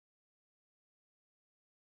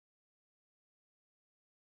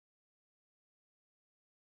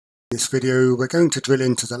In this video, we're going to drill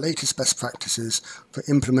into the latest best practices for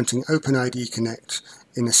implementing OpenID Connect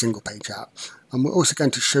in a single-page app, and we're also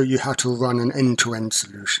going to show you how to run an end-to-end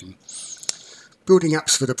solution. Building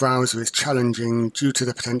apps for the browser is challenging due to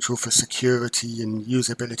the potential for security and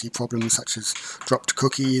usability problems such as dropped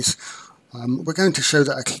cookies. We're going to show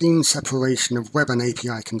that a clean separation of web and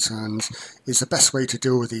API concerns is the best way to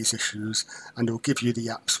deal with these issues, and it will give you the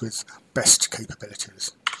apps with best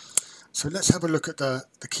capabilities. So let's have a look at the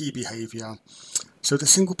key behavior. So the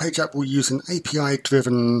single page app will use an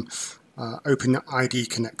API-driven OpenID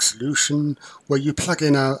Connect solution where you plug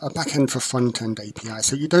in a backend for front-end API.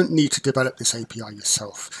 So you don't need to develop this API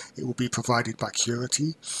yourself. It will be provided by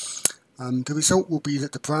Curity. The result will be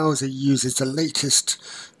that the browser uses the latest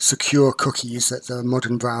secure cookies that the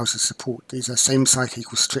modern browsers support. These are same-site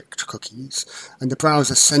equal strict cookies, and the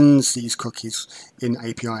browser sends these cookies in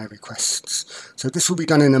API requests. So this will be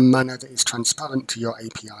done in a manner that is transparent to your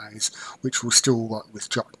APIs, which will still work with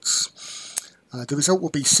JOTs. The result will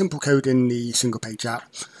be simple code in the single-page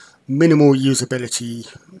app, minimal usability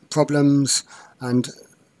problems, and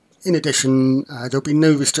in addition, there'll be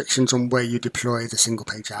no restrictions on where you deploy the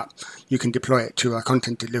single-page app. You can deploy it to a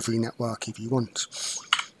content delivery network if you want.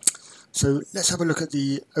 So let's have a look at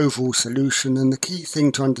the overall solution, and the key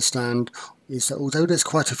thing to understand is that although there's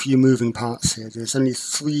quite a few moving parts here, there's only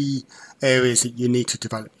 3 areas that you need to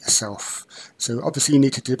develop yourself. So obviously you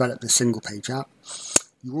need to develop the single-page app.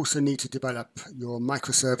 You also need to develop your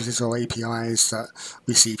microservices or APIs that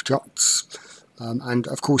receive JOTs. And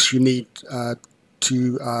of course you need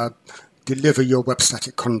to deliver your web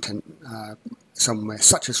static content somewhere,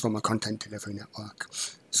 such as from a content delivery network.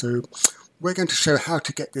 So we're going to show how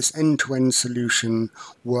to get this end-to-end solution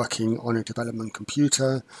working on a development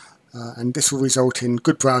computer, and this will result in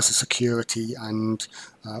good browser security and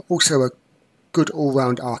also a good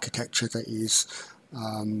all-round architecture that is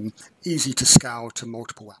easy to scale to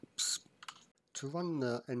multiple apps. To run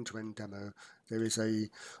the end-to-end demo, there is a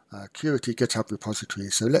Curity GitHub repository.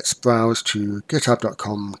 So let's browse to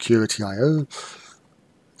github.com Curity.io.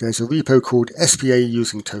 There's a repo called SPA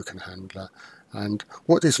using token handler. And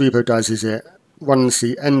what this repo does is it runs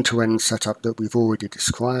the end-to-end setup that we've already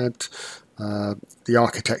described, the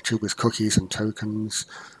architecture with cookies and tokens.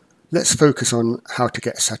 Let's focus on how to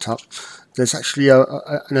get set up. There's actually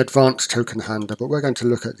an advanced token handler, but we're going to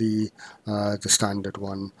look at the standard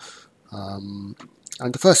one.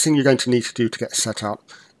 And the first thing you're going to need to do to get set up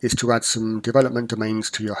is to add some development domains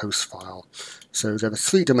to your host file. So there are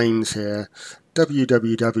 3 domains here.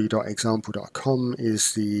 www.example.com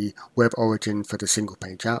is the web origin for the single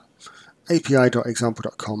page app.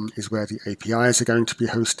 api.example.com is where the APIs are going to be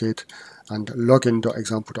hosted, and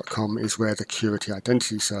login.example.com is where the Curity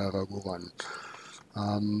identity server will run.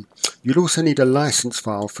 You'll also need a license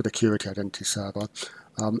file for the Curity identity server.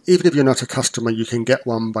 Even if you're not a customer, you can get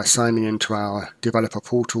one by signing into our developer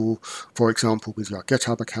portal, for example, with your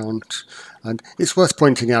GitHub account. And it's worth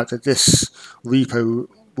pointing out that this repo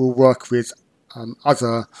will work with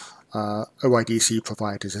other OIDC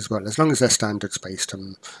providers as well, as long as they're standards-based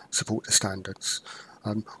and support the standards.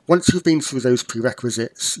 Once you've been through those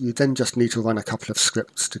prerequisites, you then just need to run a couple of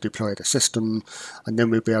scripts to deploy the system, and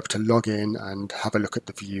then we'll be able to log in and have a look at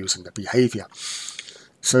the views and the behavior.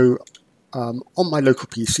 So on my local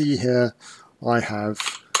PC here, I have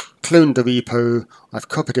cloned the repo, I've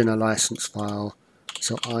copied in a license file,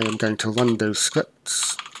 so I am going to run those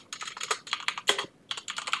scripts.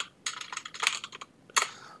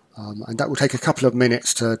 And that will take a couple of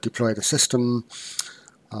minutes to deploy the system.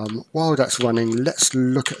 While that's running, let's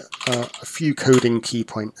look at a few coding key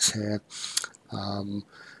points here.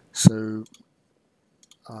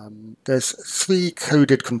 There's 3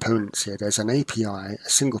 coded components here. There's an API, a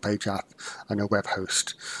single page app, and a web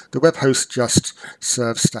host. The web host just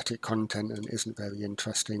serves static content and isn't very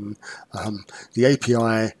interesting. The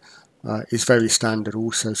API is very standard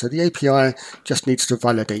also. So the API just needs to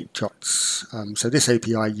validate JOTs. So this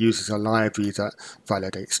API uses a library that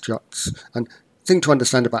validates JOTs. And the thing to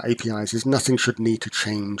understand about APIs is nothing should need to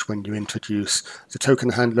change when you introduce the token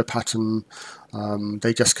handler pattern.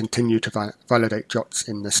 They just continue to validate JOTs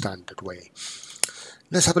in the standard way.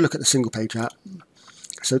 Let's have a look at the single page app.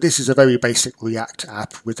 So this is a very basic React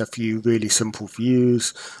app with a few really simple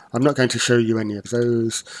views. I'm not going to show you any of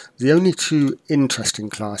those. The only 2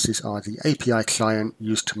 interesting classes are the API client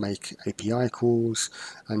used to make API calls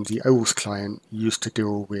and the OAuth client used to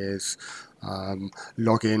deal with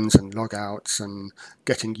logins and logouts and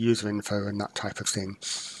getting user info and that type of thing.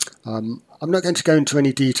 I'm not going to go into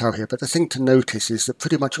any detail here, but the thing to notice is that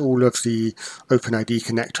pretty much all of the OpenID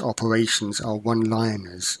Connect operations are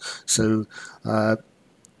one-liners. So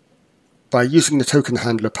by using the token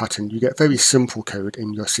handler pattern, you get very simple code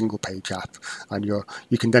in your single page app, and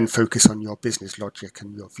you can then focus on your business logic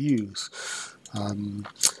and your views.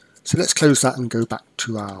 So let's close that and go back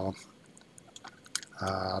to our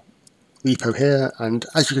repo here, and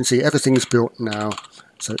as you can see, everything's built now.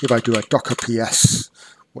 So if I do a docker ps,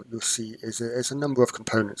 what you'll see is there's a number of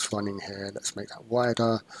components running here. Let's make that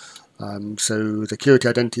wider. So the Curity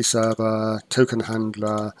identity server, token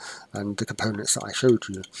handler, and the components that I showed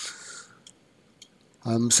you.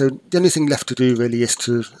 So the only thing left to do really is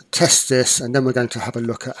to test this, and then we're going to have a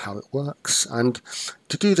look at how it works. And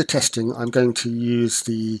to do the testing, I'm going to use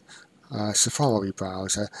the Safari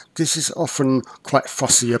browser. This is often quite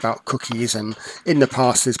fussy about cookies, and in the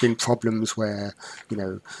past there's been problems where,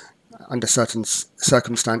 under certain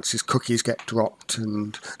circumstances cookies get dropped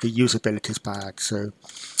and the usability is bad. So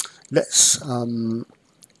let's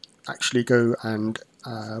actually go and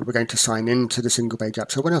we're going to sign into the single page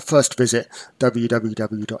app. So when I first visit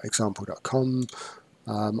www.example.com,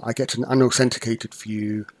 I get an unauthenticated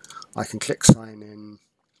view. I can click sign in,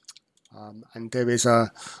 and there is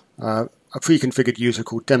a pre-configured user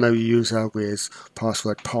called demo user with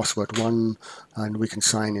password1, and we can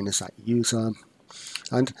sign in as that user.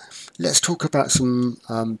 And let's talk about some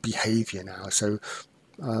behavior now. So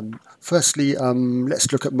firstly,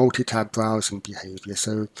 let's look at multi-tab browsing behavior.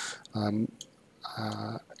 So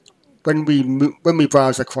when we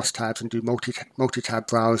browse across tabs and do multi-tab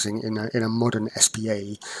browsing in a modern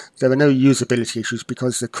SPA, there are no usability issues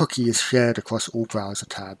because the cookie is shared across all browser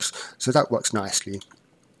tabs. So that works nicely.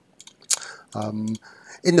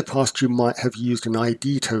 In the past, you might have used an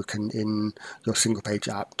ID token in your single page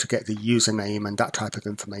app to get the username and that type of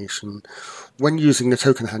information. When using the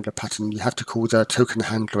token handler pattern, you have to call the token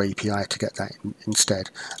handler API to get that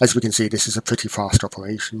instead. As we can see, this is a pretty fast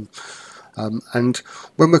operation. And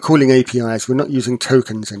when we're calling APIs, we're not using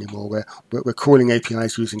tokens anymore. We're calling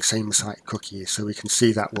APIs using same site cookies, so we can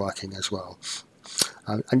see that working as well.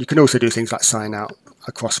 And you can also do things like sign out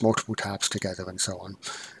across multiple tabs together and so on.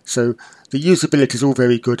 So the usability is all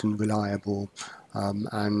very good and reliable,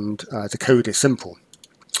 and the code is simple.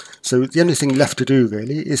 So the only thing left to do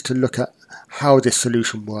really is to look at how this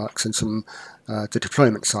solution works and some the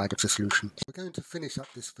deployment side of the solution. We're going to finish up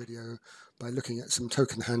this video by looking at some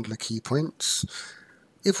token handler key points.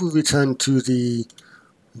 If we return to the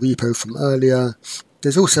repo from earlier,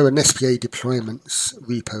 there's also an SPA deployments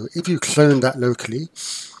repo. If you clone that locally,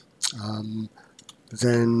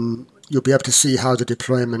 then you'll be able to see how the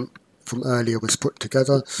deployment from earlier was put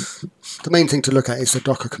together. The main thing to look at is the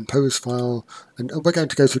Docker compose file, and we're going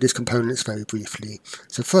to go through these components very briefly.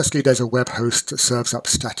 So firstly, there's a web host that serves up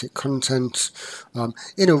static content.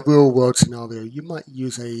 In a real-world scenario, you might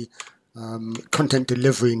use a content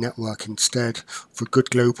delivery network instead for good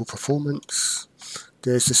global performance.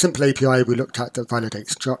 There's the simple API we looked at that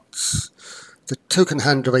validates JOTs. The token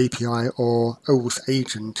handler API, or OAuth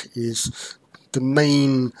agent, is the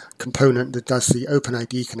main component that does the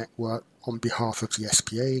OpenID Connect work on behalf of the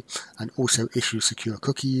SPA and also issues secure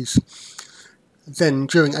cookies. Then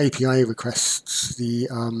during API requests, the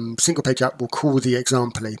single page app will call the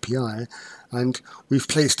example API, and we've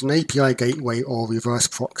placed an API gateway or reverse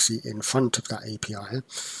proxy in front of that API.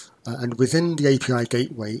 And within the API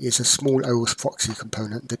gateway is a small OAuth proxy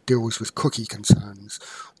component that deals with cookie concerns.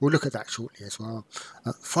 We'll look at that shortly as well.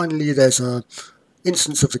 Finally, there's an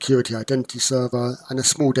instance of the Curity identity server and a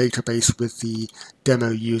small database with the demo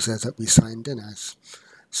user that we signed in as.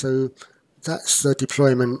 So that's the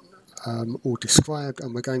deployment all described,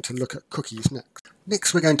 and we're going to look at cookies next.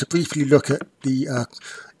 Next, we're going to briefly look at the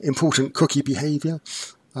important cookie behavior.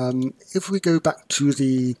 If we go back to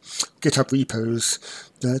the GitHub repos,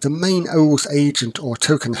 the main OAuth agent or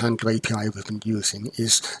token handler API we've been using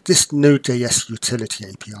is this Node.js utility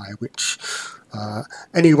API, which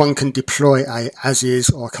anyone can deploy as is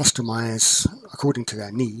or customize according to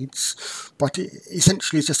their needs, but it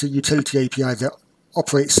essentially is just a utility API that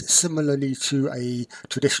operates similarly to a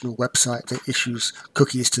traditional website that issues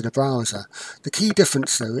cookies to the browser. The key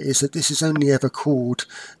difference, though, is that this is only ever called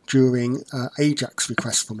during AJAX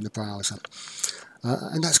requests from the browser.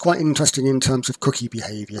 And that's quite interesting in terms of cookie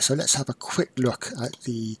behavior. So let's have a quick look at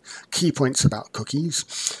the key points about cookies.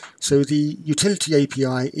 So the utility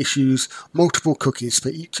API issues multiple cookies for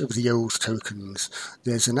each of the OAuth tokens.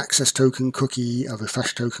 There's an access token cookie, a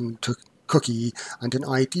refresh token cookie, and an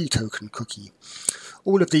ID token cookie.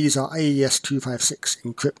 All of these are AES-256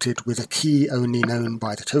 encrypted with a key only known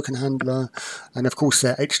by the token handler, and of course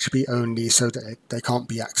they're HTTP only so that they can't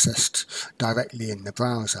be accessed directly in the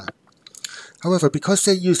browser. However, because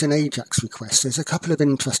they're used in AJAX requests, there's a couple of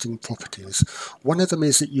interesting properties. One of them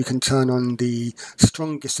is that you can turn on the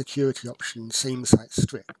strongest security option, same site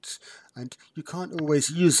strict. And you can't always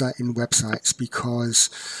use that in websites because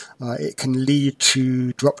it can lead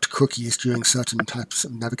to dropped cookies during certain types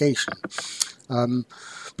of navigation.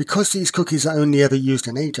 Because these cookies are only ever used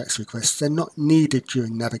in AJAX requests, they're not needed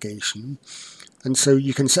during navigation. And so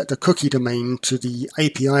you can set the cookie domain to the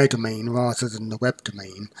API domain rather than the web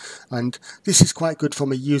domain. And this is quite good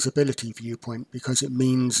from a usability viewpoint because it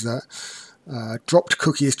means that dropped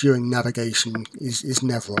cookies during navigation is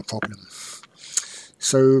never a problem.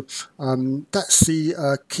 So that's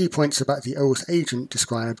the key points about the OAuth agent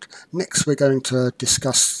described. Next, we're going to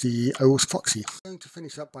discuss the OAuth proxy. I'm going to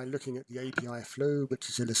finish up by looking at the API flow, which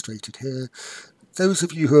is illustrated here. Those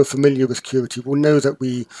of you who are familiar with Curity will know that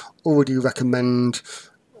we already recommend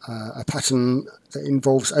a pattern that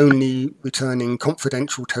involves only returning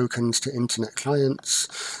confidential tokens to internet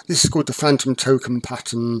clients. This is called the phantom token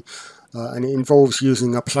pattern, and it involves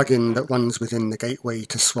using a plugin that runs within the gateway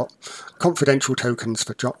to swap confidential tokens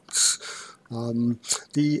for JOTs.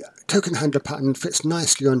 The token handler pattern fits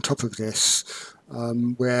nicely on top of this,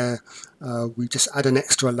 where we just add an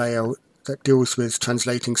extra layer that deals with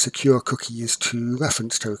translating secure cookies to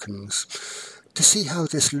reference tokens. To see how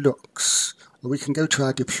this looks, we can go to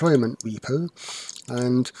our deployment repo,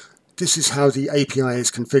 and this is how the API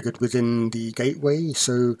is configured within the gateway.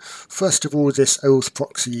 So first of all, this OAuth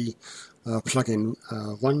proxy plugin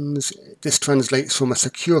runs. This translates from a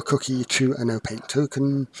secure cookie to an opaque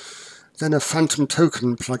token. Then a phantom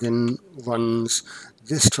token plugin runs.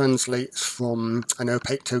 This translates from an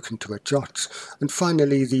opaque token to a JOT. And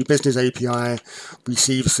finally, the business API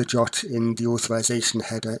receives the JOT in the authorization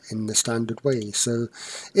header in the standard way. So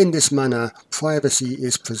in this manner, privacy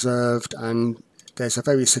is preserved and there's a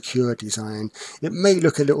very secure design. It may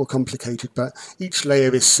look a little complicated, but each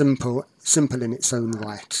layer is simple in its own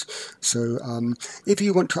right. So if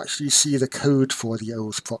you want to actually see the code for the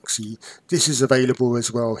OAuth proxy, this is available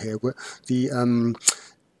as well here. The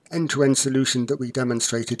end-to-end solution that we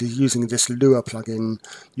demonstrated is using this Lua plugin.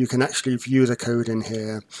 You can actually view the code in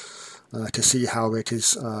here to see how it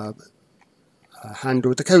is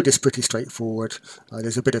handled. The code is pretty straightforward.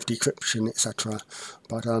 There's a bit of decryption, etc.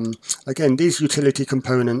 But again, these utility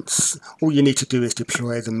components, all you need to do is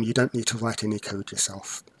deploy them. You don't need to write any code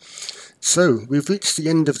yourself. So we've reached the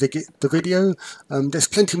end of the video. There's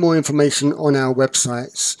plenty more information on our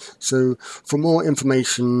websites. So for more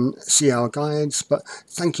information, see our guides. But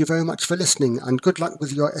thank you very much for listening and good luck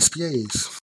with your SPAs.